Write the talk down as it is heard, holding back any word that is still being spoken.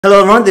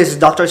Hello everyone, this is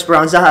Dr.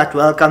 Esperanza at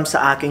welcome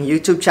sa aking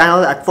YouTube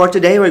channel. At for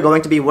today, we're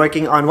going to be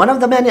working on one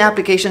of the many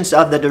applications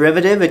of the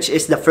derivative, which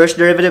is the first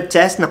derivative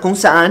test na kung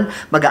saan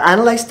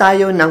mag-a-analyze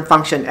tayo ng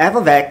function f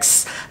of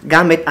x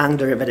gamit ang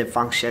derivative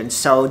function.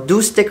 So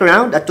do stick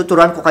around at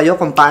tuturuan ko kayo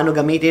kung paano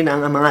gamitin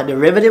ang mga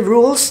derivative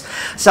rules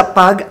sa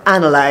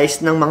pag-analyze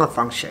ng mga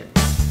function.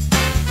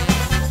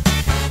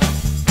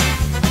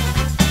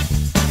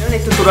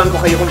 Tuturuan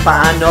ko kayo kung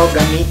paano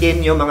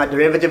gamitin yung mga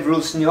derivative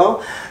rules nyo.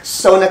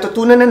 So,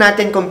 natutunan na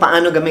natin kung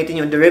paano gamitin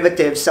yung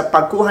derivative sa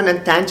pagkuha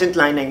ng tangent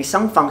line ng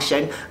isang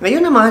function.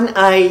 Ngayon naman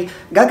ay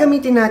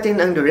gagamitin natin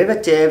ang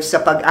derivative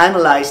sa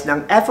pag-analyze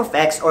ng f of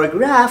x or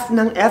graph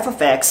ng f of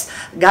x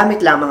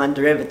gamit lamang ang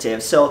derivative.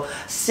 So,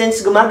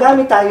 since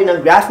gumagamit tayo ng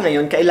graph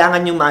ngayon,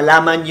 kailangan nyo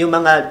malaman yung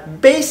mga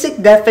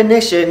basic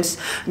definitions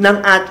ng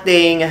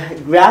ating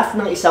graph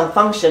ng isang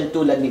function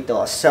tulad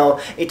nito. So,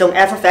 itong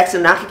f of x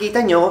na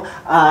nakikita nyo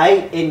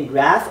ay in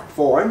graph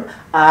form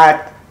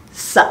at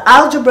sa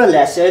algebra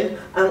lesson,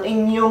 ang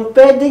inyong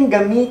pwedeng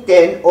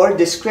gamitin or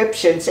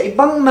description sa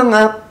ibang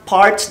mga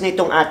parts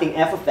nitong ating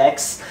f of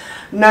x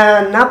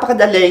na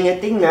napakadaling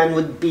tingnan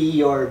would be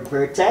your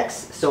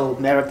vertex. So,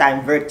 meron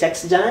tayong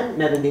vertex dyan,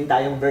 meron din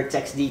tayong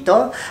vertex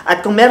dito.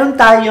 At kung meron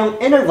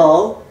tayong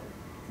interval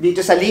dito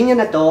sa linya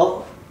na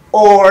to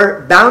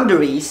or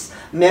boundaries,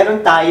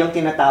 meron tayong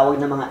tinatawag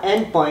na mga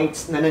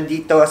endpoints na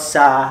nandito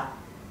sa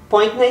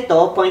point na ito,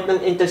 point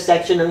ng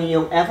intersection ng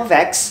iyong f of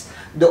x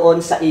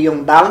doon sa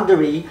iyong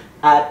boundary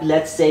at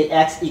let's say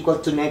x equal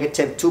to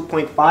negative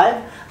 2.5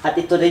 at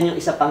ito rin yung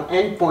isa pang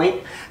endpoint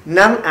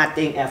ng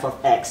ating f of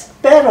x.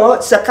 Pero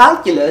sa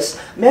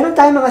calculus, meron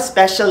tayong mga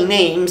special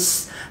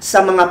names sa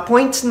mga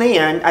points na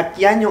yan at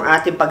yan yung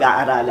ating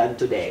pag-aaralan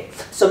today.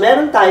 So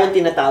meron tayong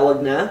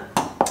tinatawag na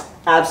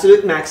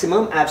absolute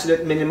maximum,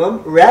 absolute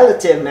minimum,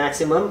 relative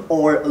maximum,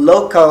 or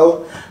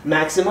local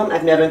maximum,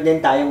 at meron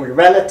din tayong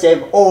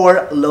relative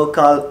or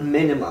local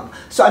minimum.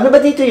 So, ano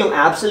ba dito yung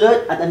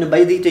absolute at ano ba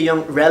dito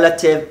yung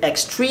relative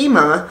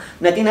extrema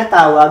na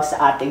tinatawag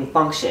sa ating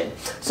function?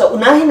 So,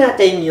 unahin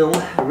natin yung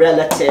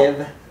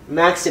relative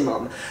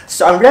maximum.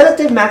 So, ang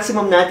relative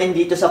maximum natin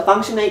dito sa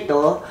function na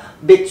ito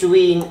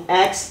between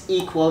x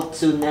equal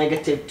to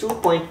negative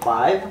 2.5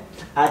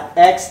 at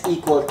x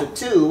equal to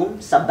 2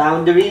 sa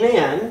boundary na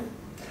yan,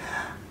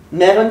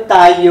 meron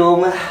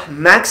tayong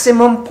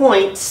maximum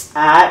points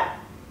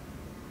at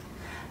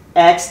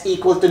x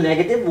equal to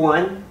negative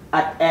 1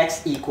 at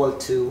x equal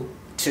to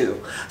 2.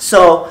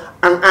 So,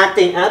 ang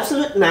ating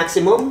absolute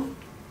maximum,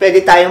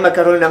 pwede tayong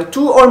magkaroon ng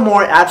 2 or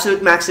more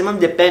absolute maximum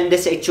depende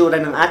sa itsura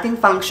ng ating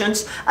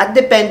functions at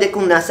depende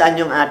kung nasaan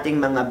yung ating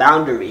mga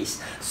boundaries.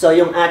 So,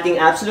 yung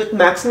ating absolute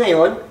max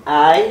ngayon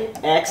ay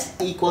x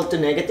equal to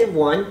negative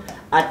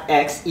 1 at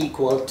x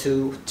equal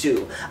to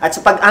 2. At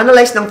sa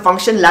pag-analyze ng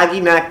function,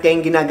 lagi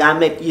natin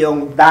ginagamit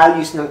yung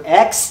values ng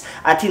x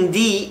at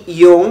hindi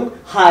yung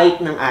height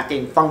ng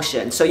ating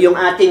function. So, yung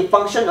ating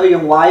function o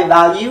yung y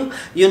value,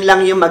 yun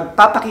lang yung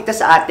magpapakita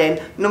sa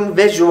atin ng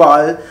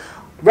visual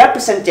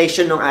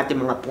representation ng ating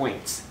mga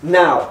points.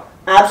 Now,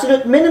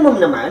 absolute minimum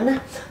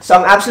naman, so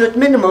ang absolute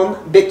minimum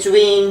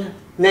between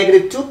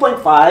negative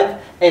 2.5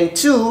 and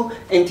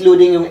 2,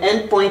 including yung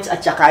endpoints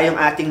at saka yung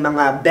ating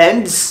mga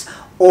bends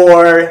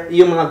or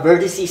yung mga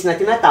vertices na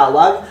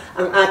tinatawag,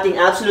 ang ating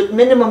absolute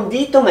minimum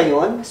dito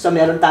ngayon, so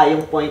meron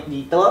tayong point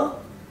dito,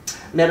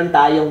 meron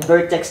tayong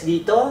vertex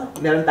dito,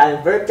 meron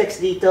tayong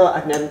vertex dito,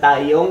 at meron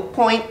tayong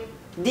point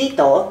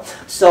dito.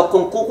 So,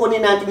 kung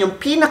kukunin natin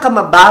yung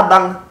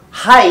pinakamababang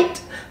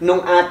height ng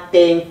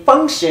ating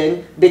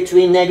function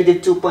between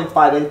negative 2.5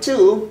 and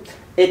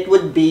 2, it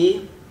would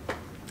be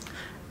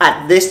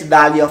at this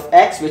value of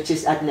x, which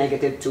is at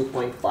negative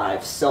 2.5.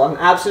 So, ang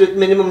absolute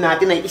minimum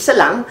natin ay isa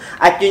lang,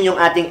 at yun yung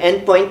ating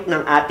endpoint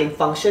ng ating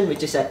function,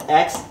 which is at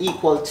x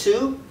equal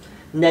to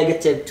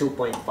negative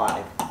 2.5.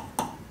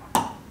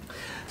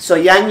 So,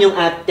 yan yung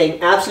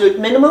ating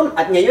absolute minimum.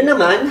 At ngayon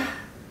naman,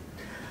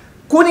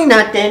 kunin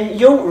natin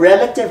yung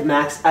relative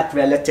max at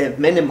relative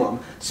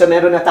minimum. So,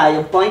 meron na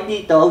tayong point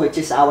dito,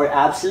 which is our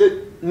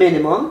absolute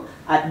minimum,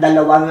 at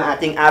dalawang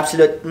ating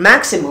absolute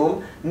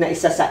maximum na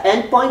isa sa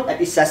endpoint at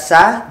isa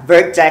sa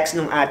vertex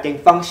ng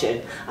ating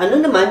function. Ano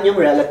naman yung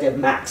relative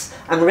max?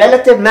 Ang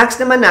relative max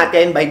naman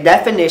natin, by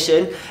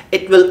definition,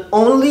 it will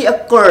only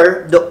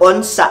occur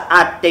doon sa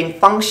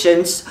ating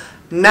functions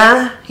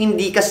na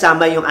hindi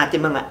kasama yung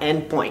ating mga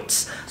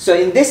endpoints. So,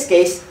 in this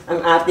case,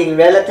 ang ating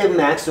relative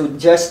max would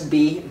just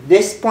be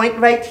this point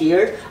right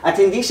here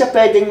at hindi siya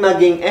pwedeng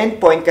maging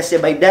endpoint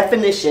kasi by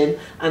definition,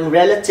 ang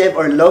relative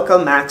or local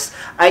max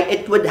ay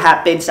it would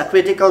happen sa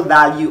critical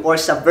value or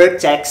sa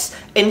vertex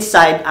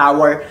inside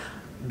our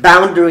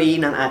boundary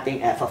ng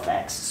ating f of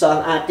x. So,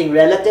 ang ating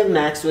relative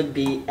max would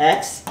be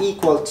x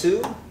equal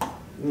to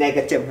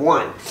negative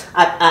 1.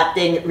 At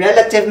ating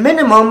relative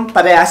minimum,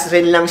 parehas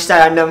rin lang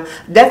siya ng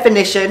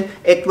definition,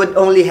 it would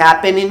only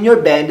happen in your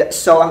bend.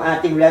 So, ang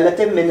ating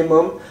relative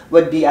minimum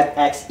would be at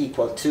x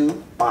equal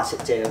to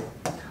positive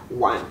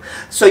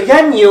 1. So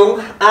yan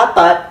yung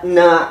apat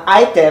na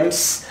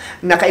items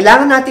na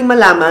kailangan nating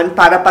malaman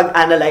para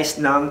pag-analyze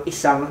ng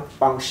isang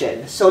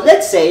function. So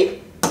let's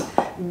say,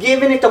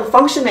 given itong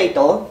function na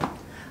ito,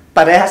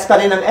 parehas pa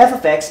rin ang f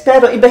of x,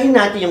 pero ibahin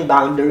natin yung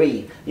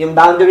boundary. Yung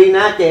boundary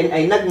natin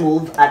ay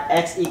nag-move at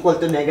x equal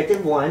to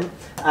negative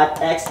 1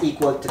 at x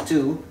equal to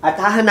 2. At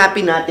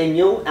hahanapin natin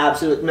yung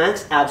absolute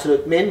max,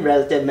 absolute min,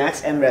 relative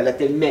max, and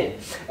relative min.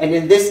 And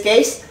in this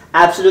case,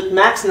 absolute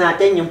max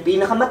natin, yung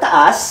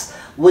pinakamataas,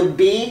 would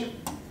be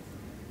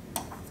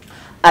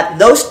at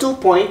those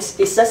 2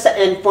 points, isa sa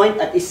endpoint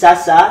at isa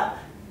sa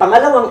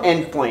pangalawang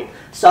endpoint.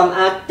 So ang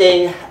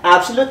ating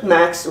absolute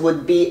max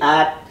would be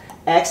at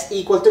x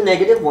equal to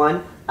negative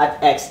 1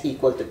 at x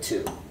equal to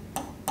 2.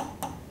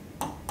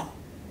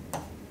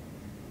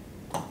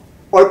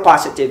 Or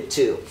positive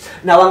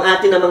 2. Now, ang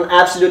ating namang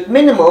absolute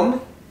minimum,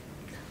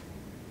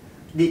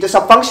 dito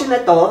sa function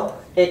na to,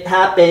 it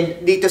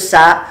happened dito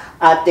sa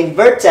ating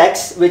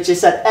vertex, which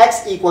is at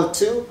x equal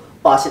to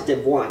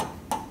positive 1.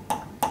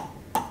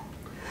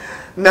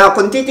 Now,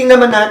 kung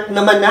titingnan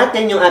naman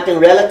natin yung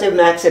ating relative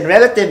max and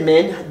relative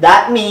min,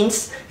 that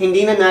means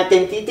hindi na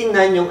natin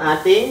titingnan yung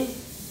ating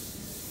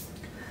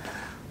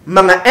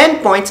mga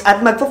endpoints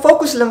at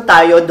magpo-focus lang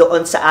tayo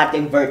doon sa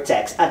ating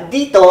vertex. At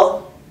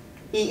dito,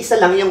 iisa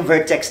lang yung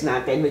vertex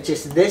natin, which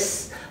is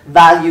this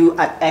value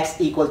at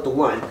x equal to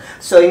 1.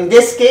 So, in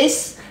this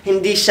case,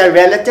 hindi siya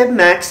relative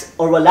max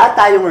or wala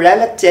tayong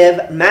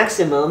relative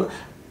maximum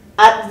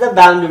at the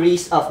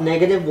boundaries of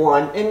negative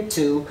 1 and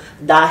 2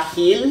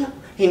 dahil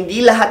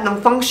hindi lahat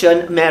ng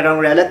function merong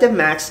relative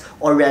max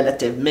or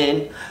relative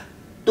min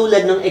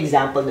tulad ng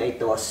example na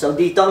ito. So,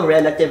 dito ang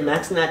relative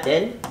max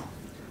natin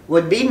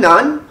would be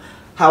none.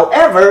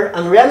 However,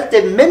 ang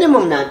relative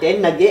minimum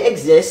natin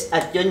nag-i-exist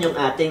at yun yung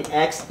ating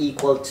x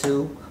equal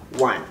to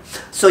 1.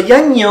 So,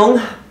 yan yung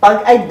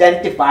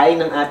pag-identify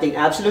ng ating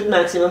absolute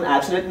maximum,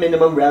 absolute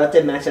minimum,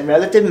 relative max, and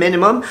relative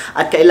minimum.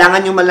 At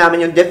kailangan nyo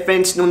malaman yung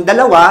difference nung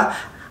dalawa.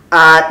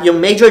 At yung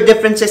major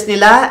differences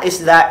nila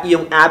is that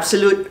yung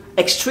absolute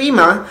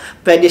extrema,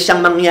 pwede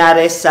siyang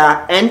mangyari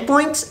sa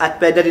endpoints at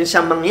pwede rin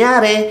siyang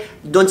mangyari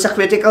doon sa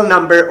critical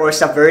number or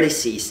sa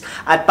vertices.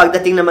 At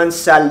pagdating naman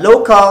sa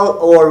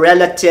local or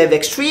relative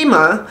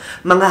extrema,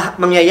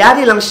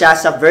 mangyayari lang siya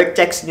sa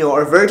vertex nyo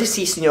or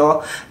vertices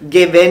nyo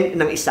given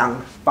ng isang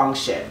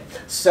function.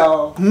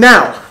 So,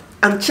 now,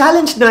 ang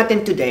challenge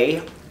natin today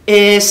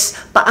is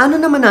paano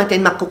naman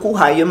natin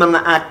makukuha yung mga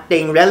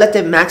ating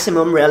relative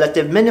maximum,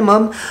 relative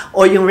minimum,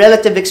 o yung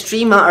relative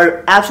extrema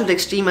or absolute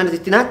extrema na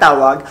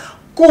tinatawag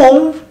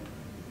kung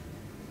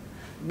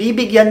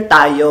bibigyan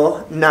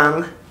tayo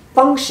ng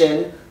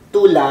function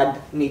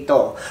tulad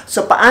nito.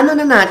 So, paano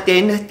na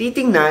natin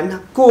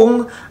titingnan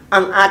kung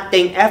ang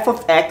ating f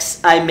of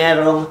x ay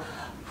merong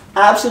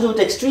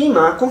absolute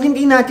extrema kung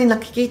hindi natin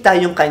nakikita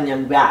yung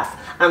kanyang graph.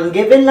 Ang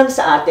given lang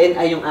sa atin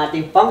ay yung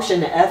ating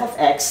function na f of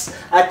x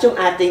at yung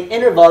ating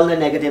interval na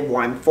negative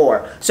 1,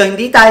 4. So,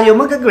 hindi tayo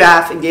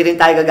mag-graph, hindi rin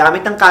tayo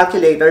gagamit ng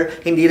calculator,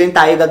 hindi rin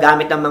tayo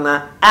gagamit ng mga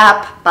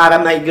app para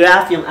may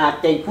graph yung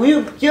ating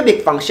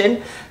cubic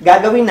function.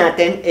 Gagawin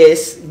natin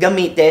is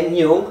gamitin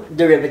yung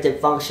derivative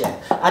function.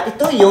 At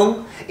ito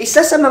yung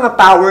isa sa mga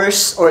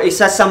powers or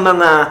isa sa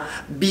mga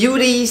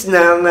beauties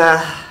ng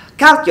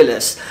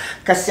calculus.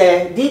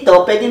 Kasi dito,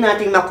 pwede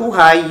nating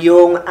makuha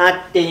yung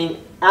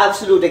ating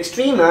absolute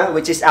extrema,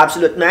 which is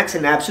absolute max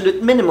and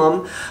absolute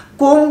minimum,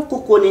 kung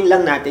kukunin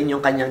lang natin yung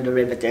kanyang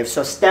derivative.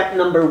 So, step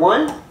number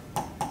 1,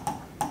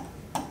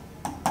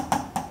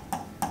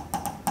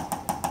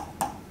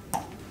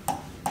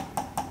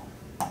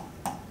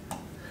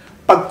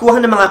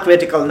 pagkuha ng mga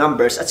critical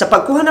numbers. At sa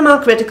pagkuha ng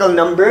mga critical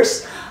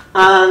numbers,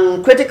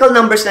 ang critical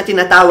numbers na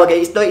tinatawag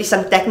ay ito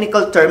isang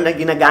technical term na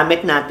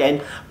ginagamit natin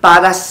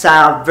para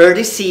sa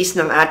vertices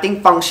ng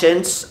ating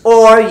functions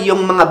or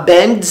yung mga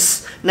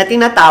bends na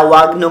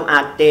tinatawag ng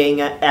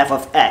ating f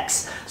of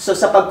x. So,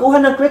 sa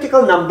pagkuha ng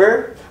critical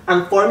number,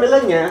 ang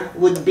formula niya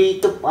would be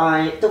to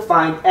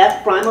find f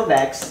prime of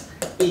x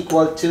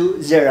equal to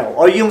 0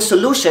 or yung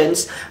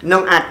solutions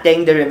ng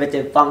ating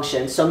derivative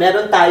function. So,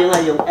 meron tayo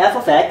ngayong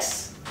f of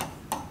x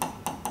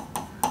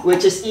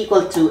which is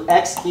equal to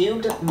x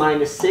cubed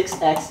minus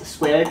 6x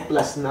squared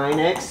plus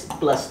 9x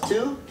plus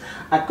 2.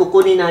 At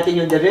kukunin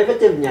natin yung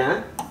derivative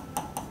niya.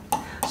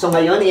 So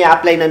ngayon,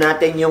 i-apply na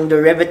natin yung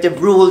derivative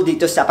rule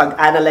dito sa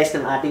pag-analyze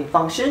ng ating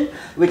function,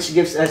 which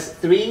gives us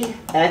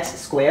 3x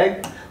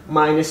squared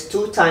minus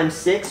 2 times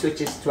 6,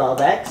 which is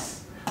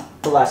 12x,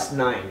 plus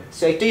 9.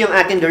 So ito yung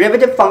ating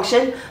derivative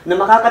function na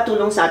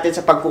makakatulong sa atin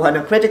sa pagkuha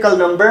ng critical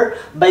number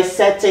by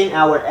setting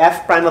our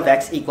f prime of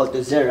x equal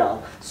to 0.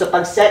 So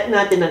pag set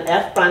natin ng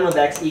f prime of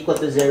x equal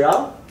to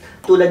 0,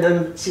 tulad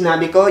ng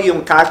sinabi ko,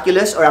 yung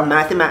calculus or ang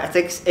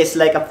mathematics is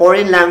like a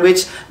foreign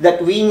language that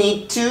we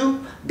need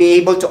to be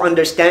able to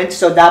understand.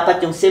 So,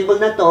 dapat yung symbol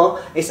na to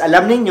is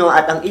alam ninyo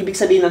at ang ibig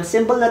sabihin ng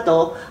symbol na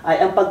to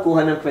ay ang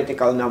pagkuha ng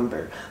critical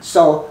number.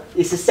 So,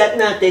 isa-set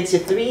natin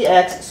si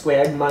 3x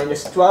squared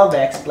minus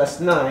 12x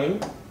plus 9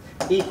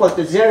 equal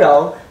to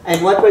 0. And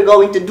what we're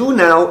going to do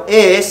now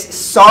is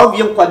solve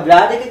yung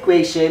quadratic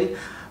equation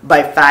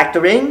by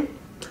factoring,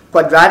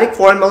 quadratic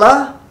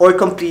formula, or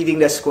completing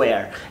the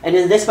square. And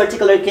in this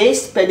particular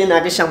case, pwede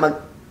natin siyang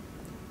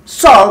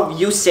mag-solve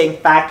using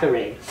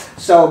factoring.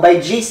 So, by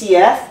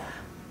GCF,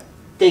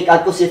 take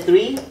out ko si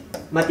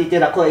 3.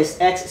 Matitira ko is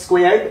x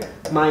squared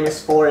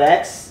minus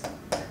 4x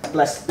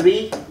plus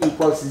 3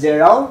 equals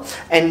 0.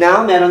 And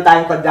now, meron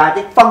tayong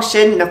quadratic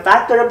function na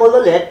factorable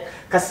ulit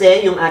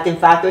kasi yung ating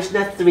factors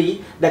na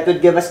 3, that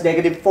would give us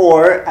negative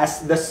 4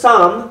 as the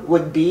sum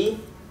would be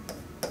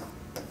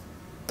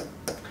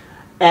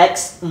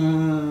x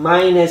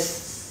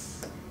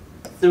minus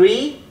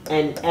 3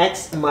 and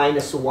x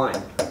minus 1.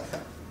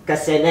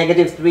 Kasi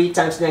negative 3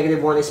 times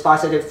negative 1 is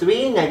positive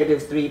 3,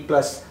 negative 3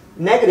 plus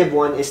negative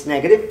 1 is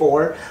negative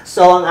 4.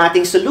 So, ang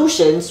ating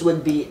solutions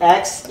would be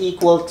x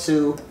equal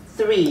to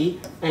 3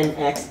 and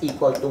x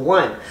equal to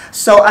 1.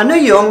 So, ano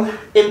yung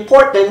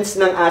importance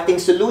ng ating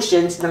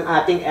solutions ng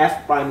ating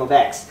f prime of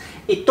x?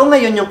 Ito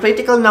ngayon yung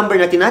critical number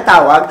na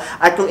tinatawag,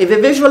 at kung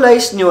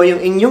i-visualize nyo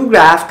yung inyong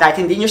graph, kahit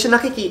hindi nyo siya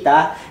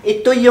nakikita,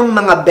 ito yung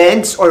mga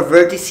bends or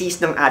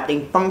vertices ng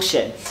ating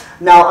function.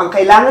 Now, ang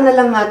kailangan na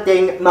lang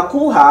nating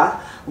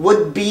makuha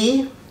would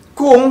be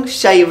kung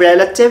siya'y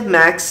relative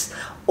max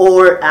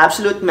or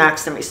absolute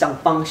max ng isang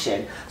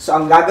function. So,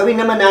 ang gagawin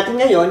naman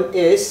natin ngayon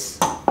is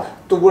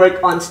to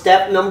work on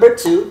step number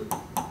 2,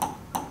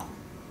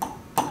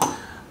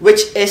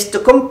 which is to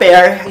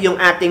compare yung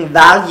ating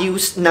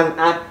values ng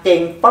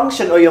ating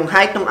function or yung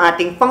height ng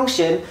ating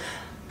function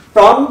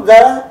from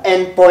the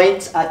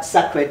endpoints at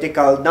sa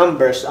critical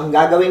numbers. Ang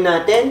gagawin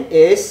natin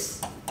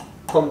is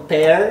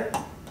compare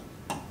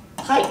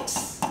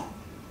heights.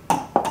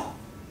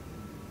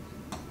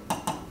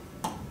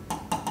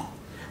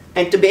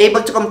 And to be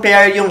able to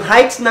compare yung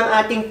heights ng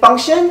ating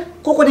function,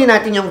 kukunin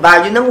natin yung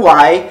value ng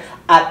y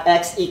at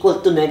x equal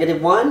to negative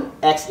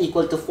 1, x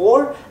equal to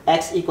 4,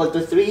 x equal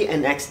to 3,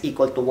 and x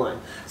equal to 1.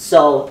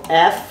 So,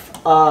 f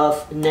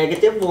of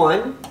negative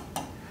 1,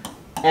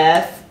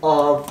 f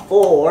of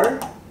 4,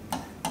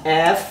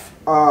 f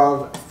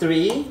of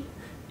 3,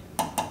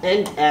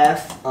 and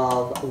f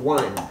of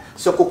 1.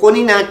 So,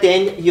 kukunin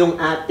natin yung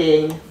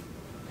ating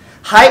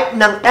height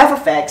ng f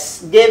of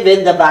x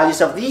given the values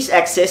of these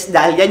x's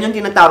dahil yan yung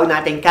tinatawag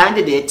nating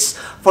candidates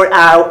for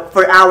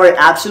our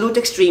absolute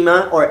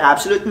extrema or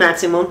absolute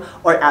maximum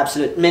or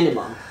absolute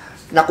minimum.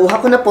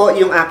 Nakuha ko na po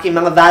yung aking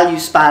mga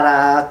values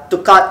para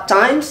to cut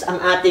times. Ang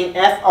ating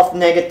f of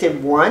negative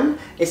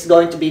 1 is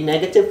going to be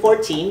negative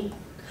 14.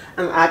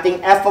 Ang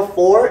ating f of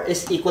 4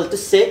 is equal to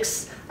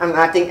 6. Ang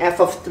ating f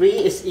of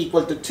 3 is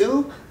equal to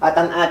 2. At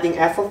ang ating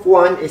f of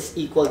 1 is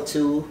equal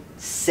to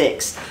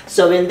 6.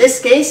 So in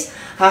this case,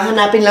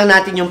 hahanapin lang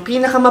natin yung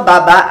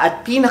pinakamababa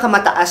at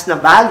pinakamataas na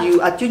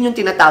value at yun yung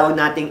tinatawag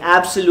nating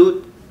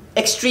absolute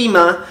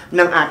extrema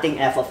ng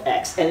ating f of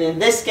x. And in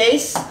this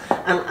case,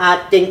 ang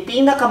ating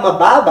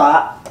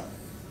pinakamababa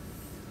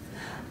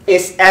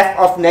is f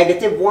of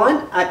negative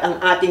 1 at ang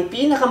ating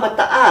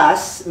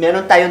pinakamataas,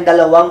 meron tayong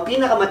dalawang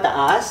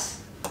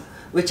pinakamataas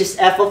which is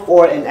f of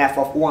 4 and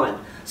f of 1.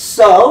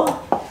 So,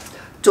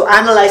 to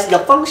analyze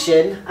the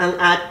function, ang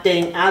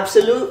ating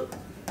absolute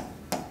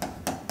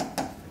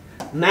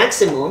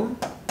maximum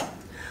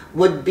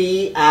would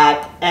be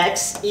at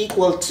x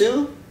equal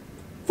to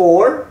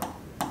 4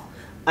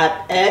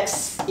 at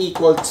x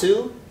equal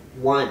to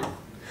 1.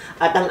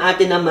 At ang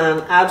atin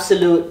namang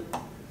absolute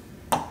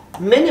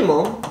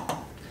minimum,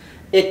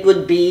 it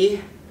would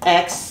be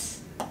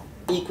x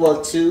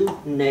equal to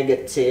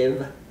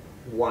negative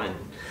 1.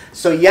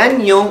 So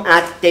yan yung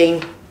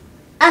ating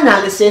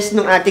analysis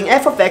ng ating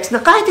f of x na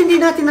kahit hindi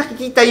natin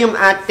nakikita yung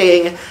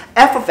ating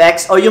f of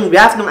x o yung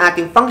graph ng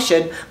ating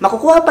function,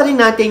 makukuha pa rin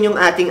natin yung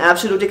ating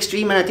absolute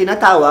extrema na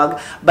tinatawag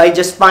by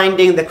just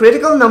finding the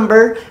critical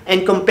number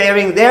and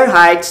comparing their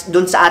heights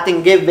dun sa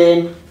ating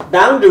given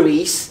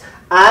boundaries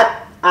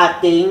at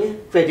ating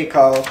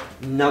critical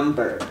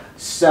number.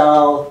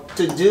 So,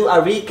 to do a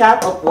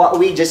recap of what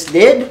we just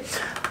did,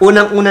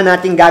 unang-una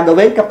natin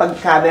gagawin kapag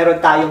meron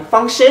tayong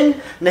function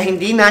na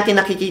hindi natin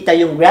nakikita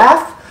yung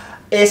graph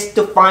is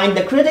to find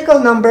the critical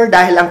number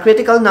dahil ang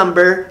critical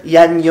number,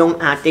 yan yung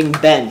ating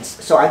bends.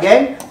 So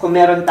again, kung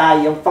meron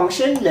tayong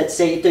function, let's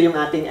say ito yung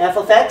ating f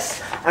of x,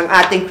 ang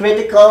ating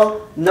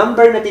critical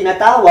number na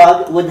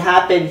tinatawag would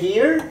happen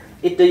here.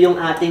 Ito yung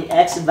ating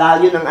x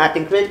value ng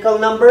ating critical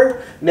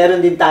number. Meron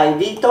din tayo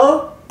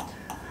dito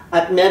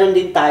at meron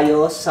din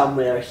tayo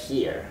somewhere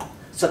here.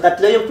 So,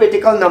 tatlo yung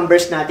critical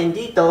numbers natin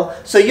dito.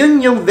 So,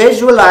 yun yung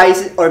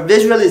visualize or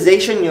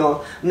visualization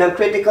nyo ng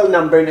critical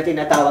number na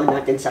tinatawag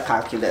natin sa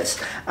calculus.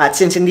 At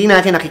since hindi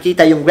natin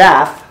nakikita yung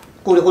graph,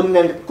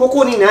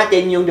 kukunin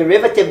natin yung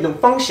derivative ng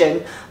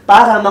function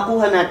para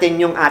makuha natin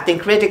yung ating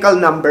critical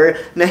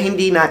number na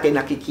hindi natin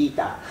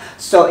nakikita.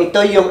 So, ito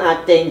yung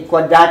ating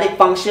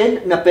quadratic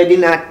function na pwede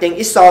natin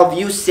isolve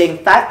using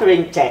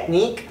factoring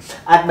technique.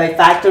 At by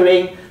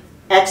factoring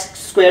x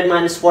squared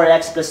minus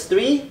 4x plus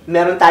 3,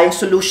 meron tayong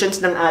solutions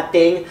ng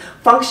ating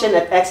function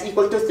at x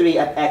equal to 3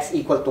 at x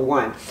equal to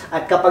 1.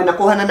 At kapag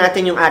nakuha na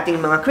natin yung ating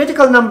mga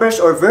critical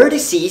numbers or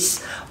vertices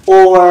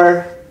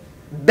or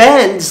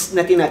bends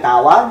na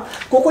tinatawag.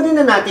 Kukunin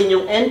na natin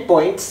yung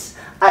endpoints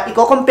at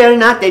i-compare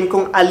natin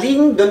kung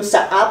alin dun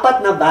sa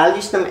apat na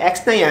values ng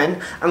x na yan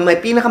ang may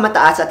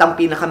pinakamataas at ang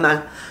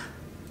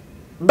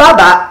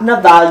baba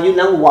na value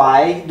ng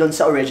y doon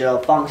sa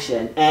original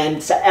function. And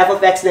sa f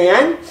of x na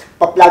yan,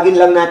 paplugin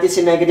lang natin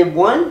si negative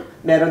 1.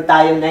 Meron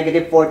tayong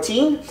negative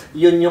 14.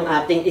 Yun yung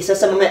ating isa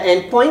sa mga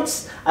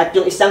endpoints. At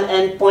yung isang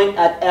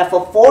endpoint at f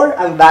of 4,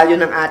 ang value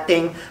ng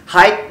ating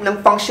height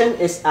ng function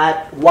is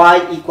at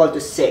y equal to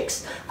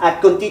 6.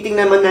 At kung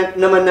titingnan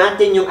naman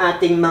natin yung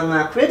ating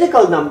mga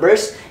critical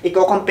numbers,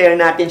 i-compare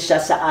natin siya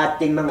sa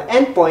ating mga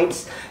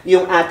endpoints.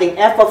 Yung ating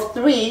f of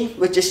 3,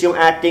 which is yung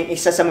ating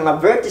isa sa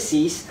mga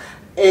vertices,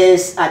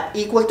 is at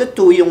equal to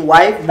 2 yung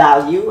y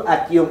value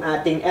at yung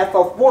ating f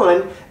of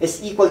 1 is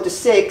equal to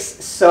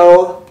 6.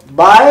 So,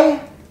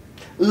 by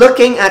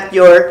looking at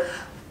your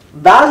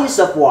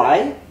values of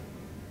y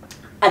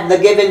at the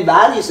given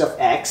values of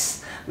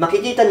x,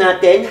 makikita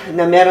natin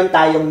na meron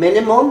tayong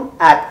minimum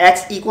at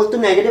x equal to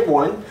negative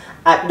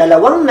 1 at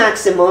dalawang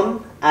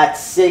maximum at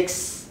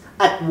 6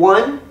 at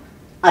 1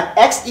 at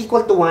x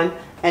equal to 1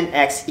 and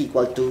x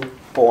equal to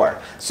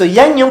 4. So,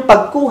 yan yung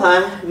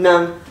pagkuha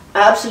ng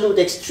absolute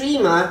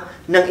extrema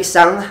ng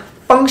isang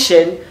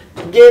function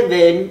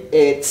given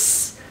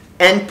its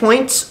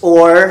endpoints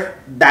or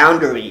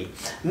boundary.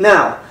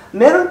 Now,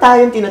 meron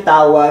tayong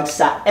tinatawag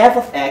sa f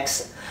of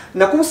x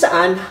na kung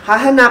saan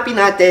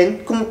hahanapin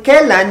natin kung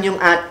kailan yung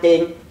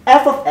ating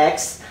f of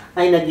x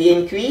ay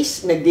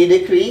nag-increase,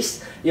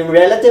 nagde-decrease yung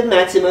relative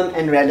maximum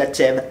and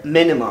relative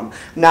minimum.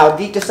 Now,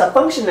 dito sa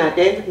function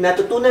natin,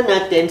 natutunan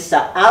natin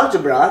sa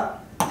algebra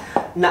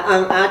na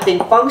ang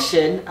ating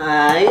function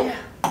ay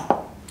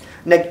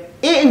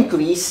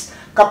nag-i-increase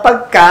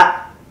kapag ka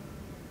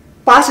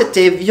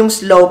positive yung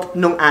slope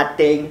ng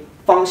ating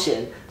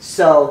function.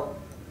 So,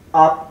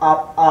 up,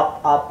 up, up,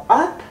 up,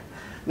 up.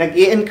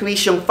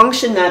 Nag-i-increase yung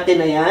function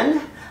natin na yan.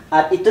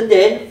 At ito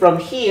din,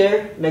 from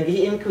here,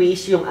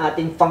 nag-i-increase yung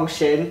ating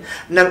function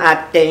ng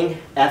ating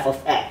f of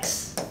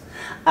x.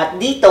 At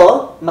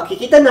dito,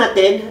 makikita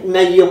natin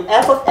na yung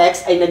f of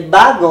x ay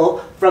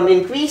nagbago from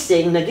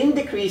increasing, naging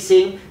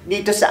decreasing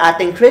dito sa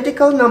ating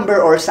critical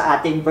number or sa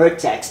ating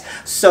vertex.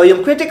 So,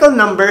 yung critical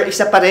number,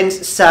 isa pa rin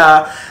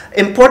sa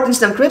importance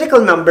ng critical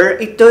number,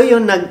 ito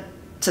yung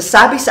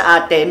nagsasabi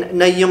sa atin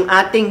na yung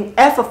ating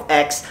f of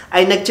x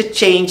ay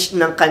nag-change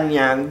ng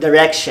kanyang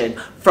direction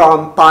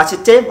from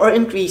positive or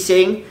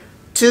increasing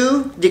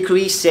to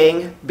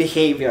decreasing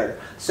behavior.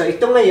 So,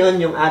 ito ngayon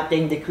yung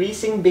ating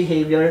decreasing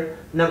behavior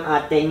ng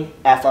ating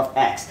f of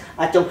x.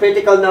 At yung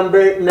critical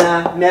number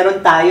na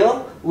meron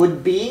tayo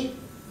would be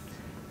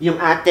yung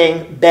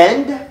ating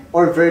bend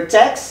or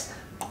vertex.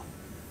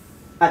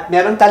 At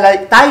meron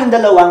tayong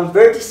dalawang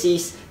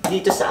vertices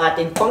dito sa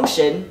ating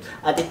function.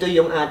 At ito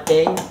yung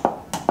ating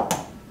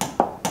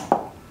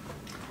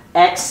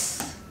x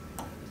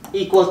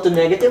equal to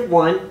negative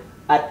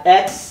 1 at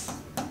x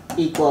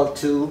equal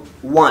to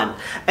 1.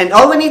 And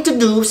all we need to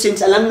do,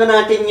 since alam na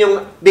natin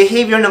yung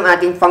behavior ng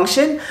ating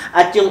function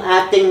at yung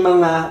ating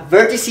mga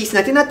vertices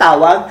na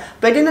tinatawag,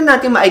 pwede na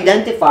natin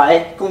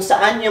ma-identify kung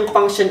saan yung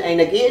function ay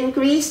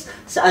nag-i-increase,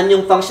 saan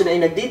yung function ay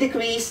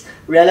nag-decrease,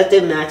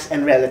 relative max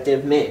and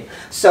relative min.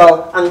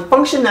 So, ang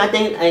function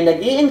natin ay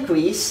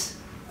nag-i-increase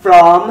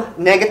from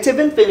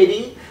negative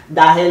infinity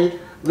dahil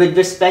with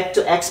respect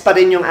to x pa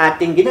rin yung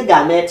ating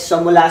ginagamit.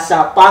 So, mula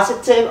sa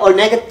positive or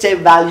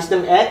negative values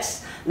ng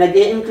x,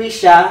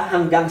 nag-i-increase siya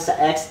hanggang sa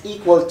x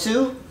equal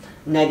to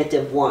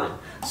negative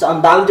 1. So,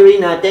 ang boundary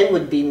natin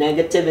would be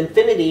negative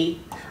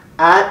infinity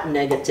at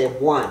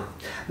negative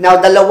 1. Now,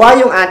 dalawa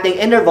yung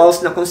ating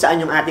intervals na kung saan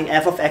yung ating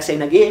f of x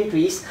ay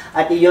nag-i-increase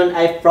at iyon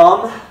ay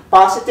from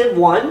positive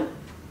 1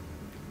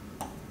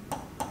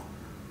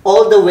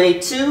 all the way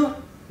to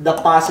the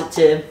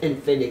positive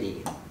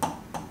infinity.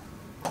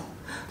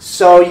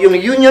 So, yung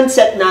union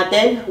set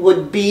natin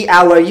would be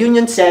our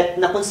union set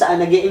na kung saan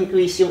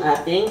nag-i-increase yung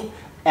ating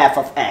f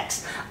of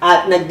x.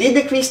 At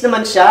nagde-decrease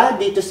naman siya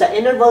dito sa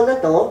interval na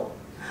to,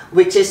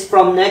 which is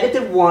from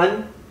negative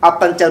 1 up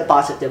until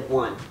positive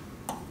 1.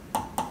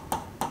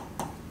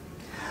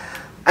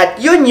 At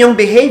yun yung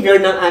behavior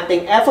ng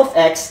ating f of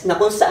x na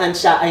kung saan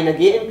siya ay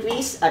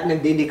nag-i-increase at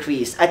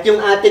nagde-decrease. At yung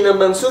ating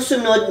namang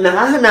susunod na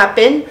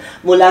hahanapin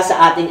mula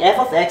sa ating f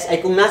of x ay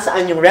kung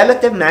nasaan yung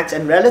relative max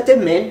and relative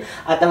min.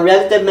 At ang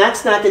relative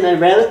max natin and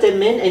relative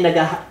min ay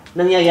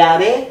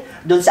nangyayari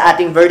doon sa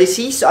ating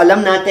vertices. So,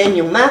 alam natin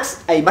yung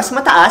max ay mas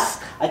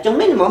mataas at yung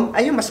minimum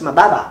ay yung mas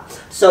mababa.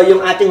 So,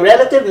 yung ating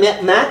relative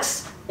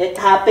max, it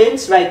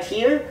happens right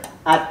here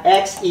at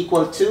x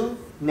equal to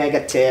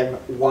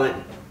negative 1.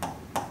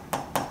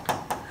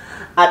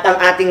 At ang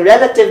ating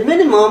relative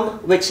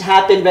minimum, which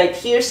happened right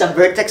here sa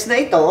vertex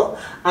na ito,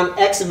 ang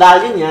x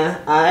value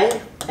niya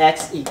ay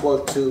x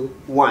equal to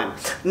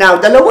 1. Now,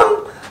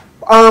 dalawang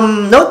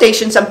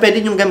notations ang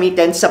pwede nyo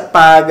gamitin sa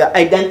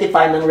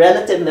pag-identify ng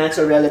relative max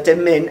or relative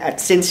min.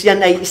 At since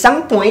yan ay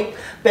isang point,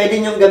 pwede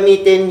nyo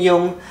gamitin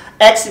yung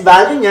x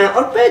value niya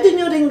or pwede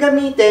nyo rin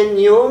gamitin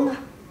yung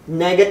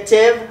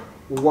negative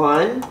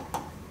 1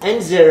 and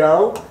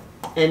 0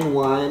 and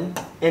 1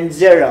 and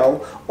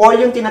 0, or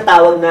yung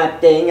tinatawag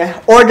nating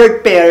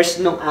ordered pairs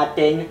ng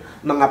ating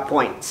mga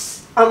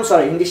points. I'm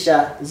sorry, hindi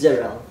siya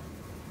 0.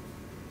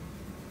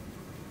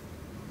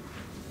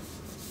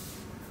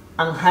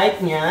 Ang height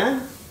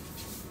niya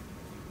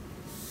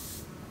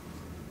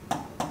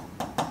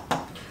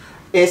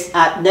is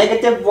at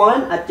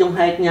 -1 at yung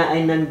height niya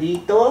ay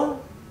nandito.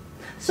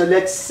 So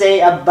let's say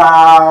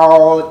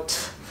about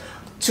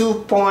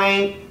 2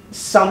 point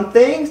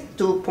something,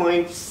 2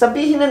 point,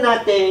 sabihin na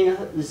natin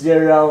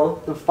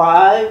 0 to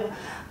 5,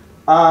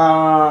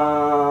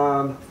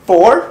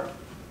 4.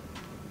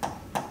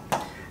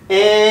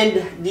 And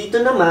dito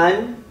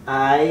naman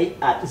ay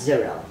at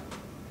 0.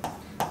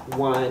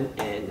 1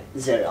 and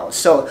 0.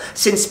 So,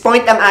 since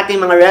point ang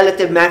ating mga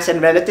relative max and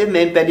relative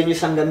min, pwede nyo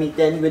siyang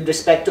gamitin with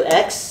respect to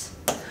x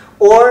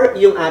or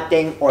yung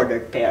ating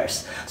ordered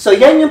pairs. So,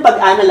 yan yung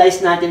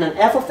pag-analyze natin ng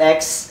f of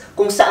x,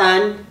 kung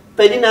saan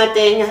pwede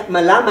nating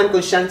malaman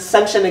kung saan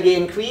siya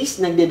nag-i-increase,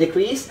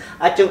 nagde-decrease,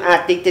 at yung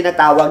ating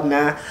tinatawag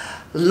na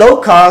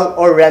local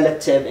or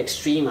relative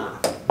extrema.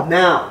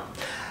 Now,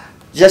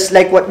 just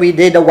like what we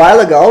did a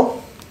while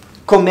ago,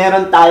 kung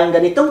meron tayong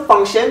ganitong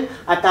function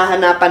at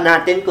hahanapan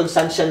natin kung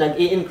saan siya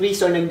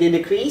nag-i-increase or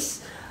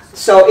nag-decrease.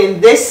 So,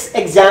 in this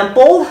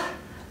example,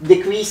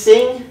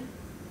 decreasing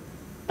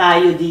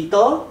tayo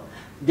dito,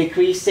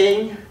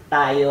 decreasing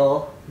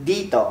tayo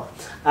dito.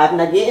 At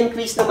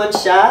nag-i-increase naman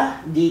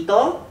siya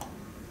dito,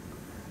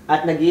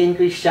 at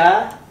nag-i-increase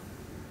siya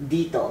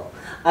dito.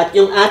 At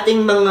yung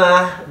ating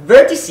mga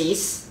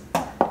vertices,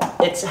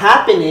 it's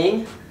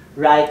happening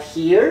right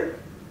here,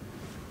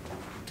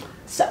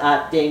 sa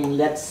ating,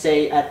 let's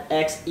say, at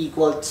x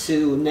equal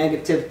to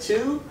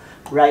 -2,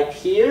 right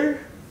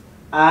here,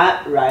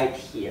 at right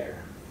here.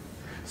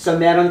 So,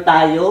 meron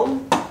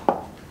tayong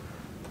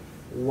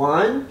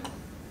 1,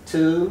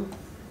 2,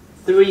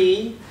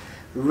 3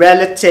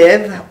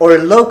 relative or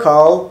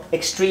local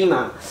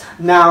extrema.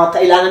 Now,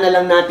 kailangan na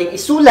lang nating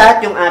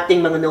isulat yung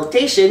ating mga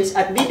notations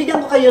at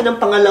bibigyan ko kayo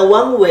ng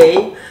pangalawang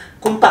way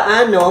kung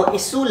paano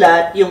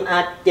isulat yung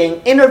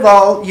ating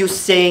interval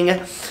using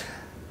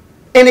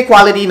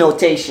inequality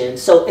notation.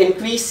 So,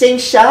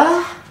 increasing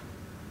siya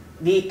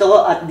dito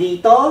at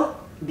dito,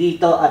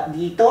 dito at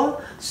dito.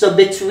 So,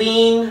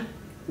 between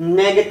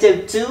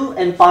 -2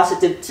 and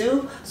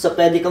 +2. So,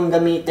 pwede kong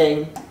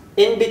gamitin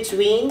in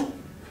between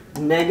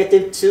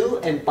 -2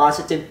 and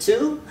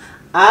 +2.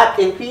 At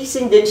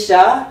increasing din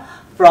siya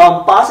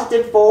from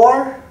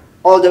 +4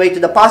 all the way to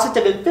the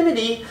positive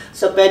infinity.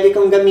 So, pwede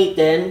kong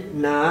gamitin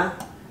na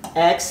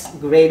x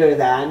greater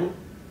than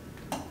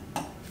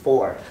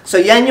 4. So,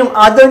 yan yung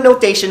other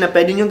notation na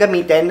pwede nyo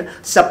gamitin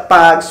sa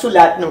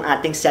pagsulat ng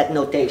ating set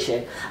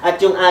notation. At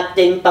yung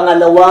ating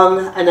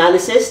pangalawang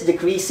analysis,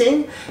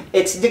 decreasing,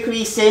 it's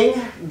decreasing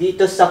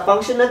dito sa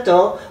function na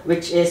to,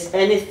 which is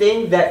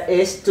anything that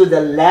is to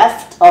the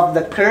left of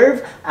the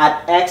curve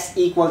at x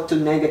equal to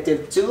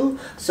 -2.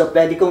 So,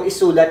 pwede kong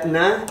isulat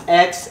na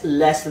x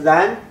less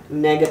than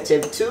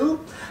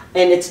 -2.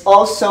 And it's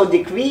also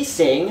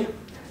decreasing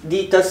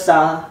dito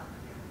sa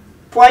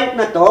point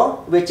na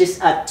to, which is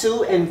at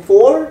 2 and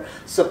 4.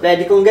 So,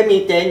 pwede kong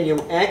gamitin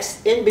yung x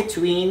in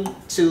between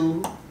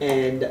 2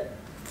 and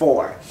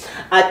 4.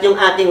 At yung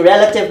ating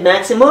relative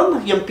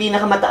maximum, yung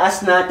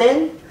pinakamataas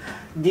natin,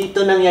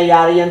 dito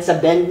nangyayari yan sa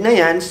bend na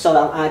yan. So,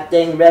 ang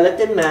ating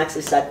relative max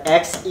is at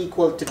x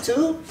equal to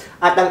 2.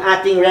 At ang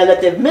ating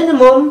relative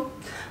minimum,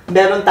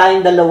 meron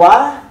tayong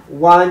dalawa,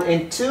 1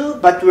 and 2.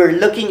 But we're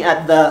looking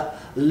at the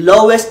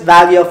lowest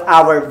value of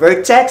our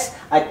vertex,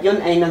 at yun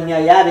ay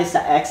nangyayari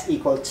sa x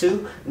equal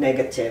to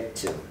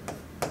 -2.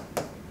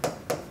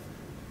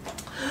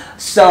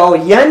 So,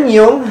 yan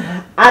yung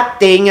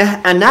ating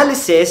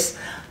analysis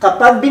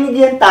kapag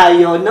binigyan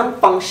tayo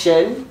ng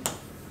function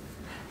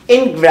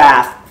in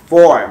graph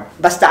form.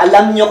 Basta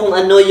alam nyo kung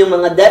ano yung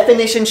mga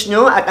definitions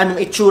nyo at anong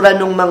itsura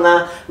ng mga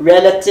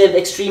relative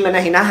extrema na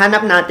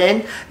hinahanap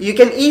natin, you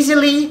can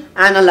easily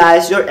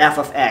analyze your f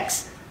of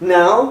x.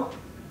 Now,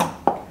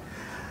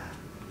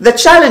 the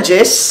challenge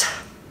is,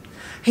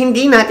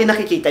 hindi natin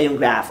nakikita yung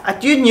graph. At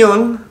yun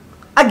yung,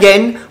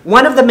 again,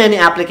 one of the many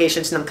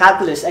applications ng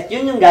calculus. At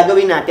yun yung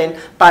gagawin natin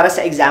para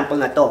sa example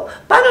na to.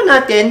 Paano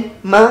natin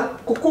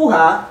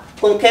makukuha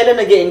kung kailan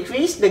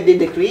nag-increase,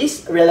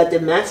 nagde-decrease, relative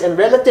max, and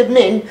relative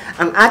min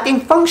ang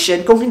ating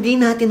function kung hindi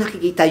natin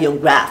nakikita yung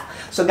graph.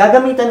 So,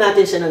 gagamitan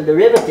natin siya ng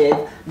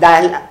derivative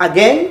dahil,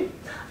 again,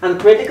 ang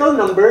critical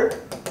number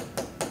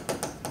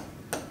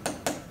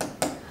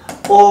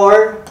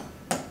or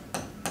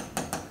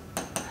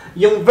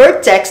yung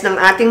vertex ng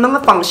ating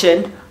mga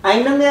function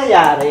ay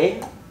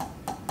nangyayari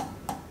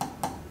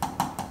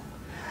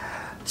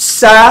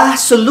sa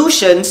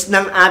solutions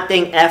ng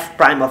ating f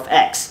prime of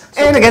x.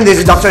 And again, this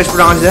is Dr.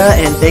 Esperanza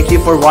and thank you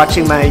for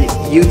watching my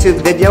YouTube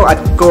video. At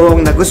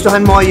kung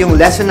nagustuhan mo yung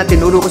lesson na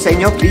tinuro ko sa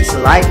inyo, please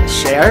like,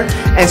 share,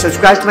 and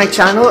subscribe to my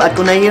channel. At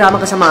kung nahihirapan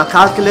ka sa mga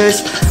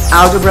calculus,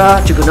 algebra,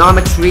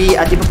 trigonometry,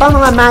 at iba pa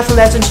mga math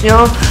lessons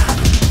nyo,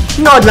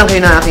 nood lang kayo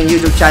na aking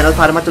YouTube channel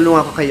para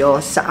matulungan ko kayo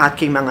sa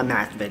aking mga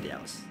math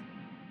videos.